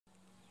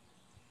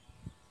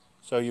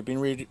So you've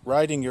been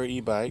riding your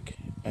e-bike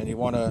and you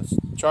want to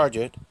charge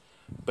it,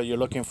 but you're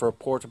looking for a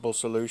portable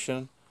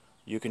solution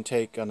you can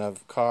take on a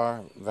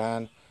car,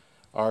 van,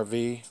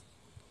 RV,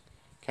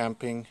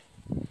 camping,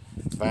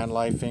 van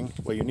lifing.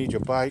 Well, you need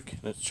your bike,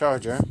 and its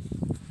charger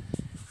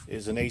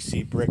is an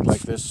AC brick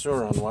like this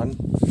Suron one.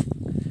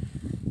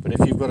 But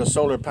if you've got a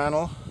solar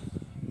panel,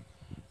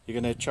 you're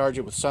going to charge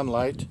it with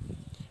sunlight.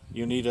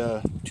 You need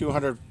a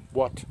 200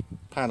 watt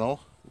panel.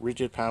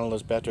 Rigid panel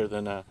is better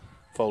than a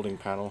folding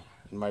panel,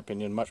 in my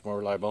opinion, much more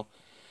reliable.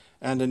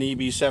 And an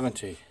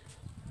EB70.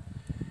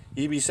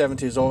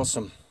 EB70 is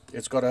awesome.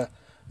 It's got a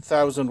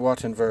 1000 watt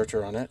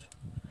inverter on it,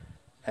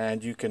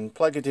 and you can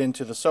plug it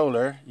into the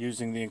solar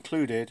using the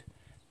included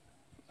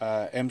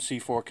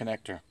MC4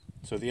 connector.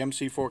 So the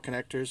MC4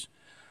 connectors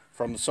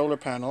from the solar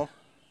panel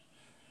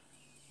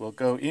will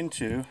go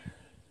into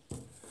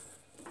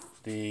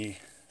the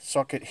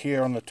socket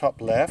here on the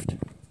top left,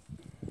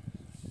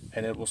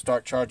 and it will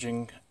start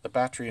charging the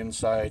battery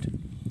inside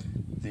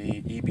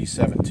the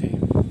EB70.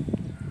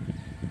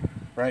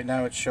 Right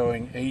now it's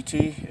showing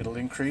 80. It'll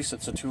increase.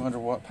 It's a 200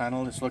 watt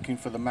panel. It's looking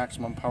for the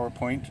maximum power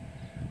point,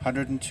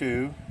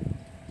 102.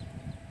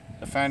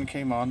 The fan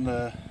came on,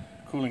 the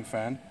cooling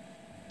fan.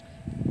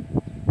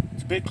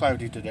 It's a bit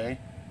cloudy today.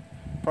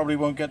 Probably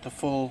won't get the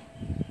full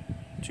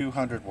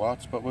 200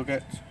 watts, but we'll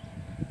get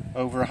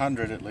over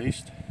 100 at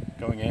least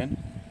going in.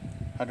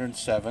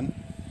 107.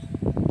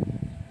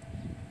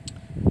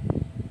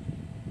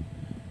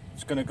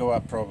 It's going to go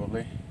up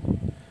probably.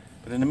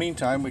 But in the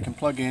meantime, we can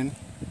plug in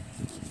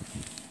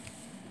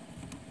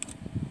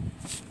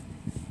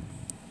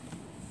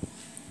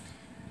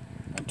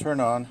and turn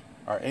on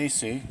our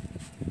AC.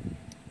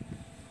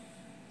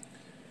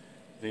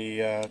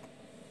 The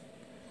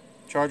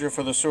charger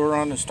for the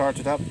Suron has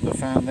started up, the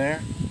fan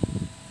there,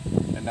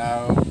 and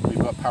now we've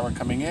got power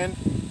coming in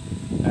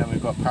and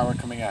we've got power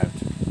coming out.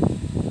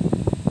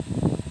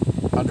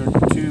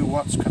 102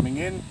 watts coming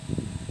in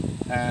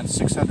and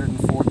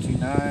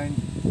 649,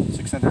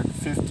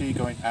 650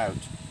 going out.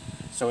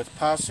 So it's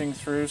passing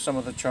through some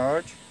of the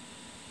charge,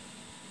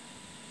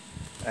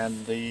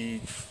 and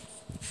the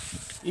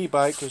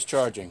e-bike is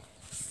charging.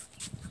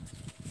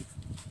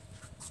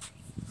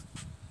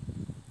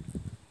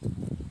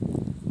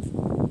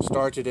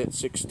 Started at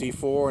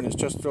 64 and it's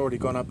just already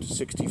gone up to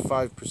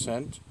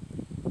 65%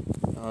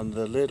 on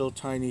the little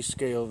tiny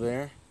scale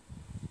there,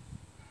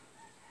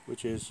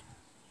 which is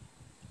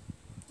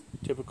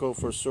typical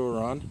for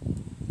Suron.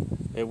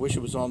 I wish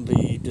it was on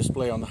the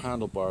display on the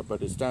handlebar,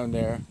 but it's down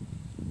there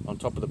on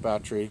top of the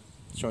battery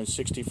showing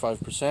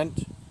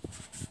 65%,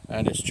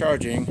 and it's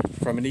charging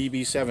from an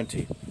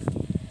EB70.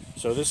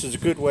 So this is a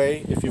good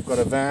way if you've got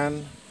a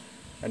van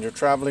and you're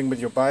traveling with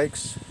your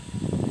bikes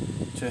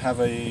to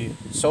have a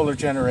solar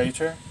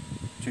generator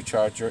to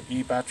charge your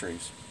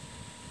e-batteries.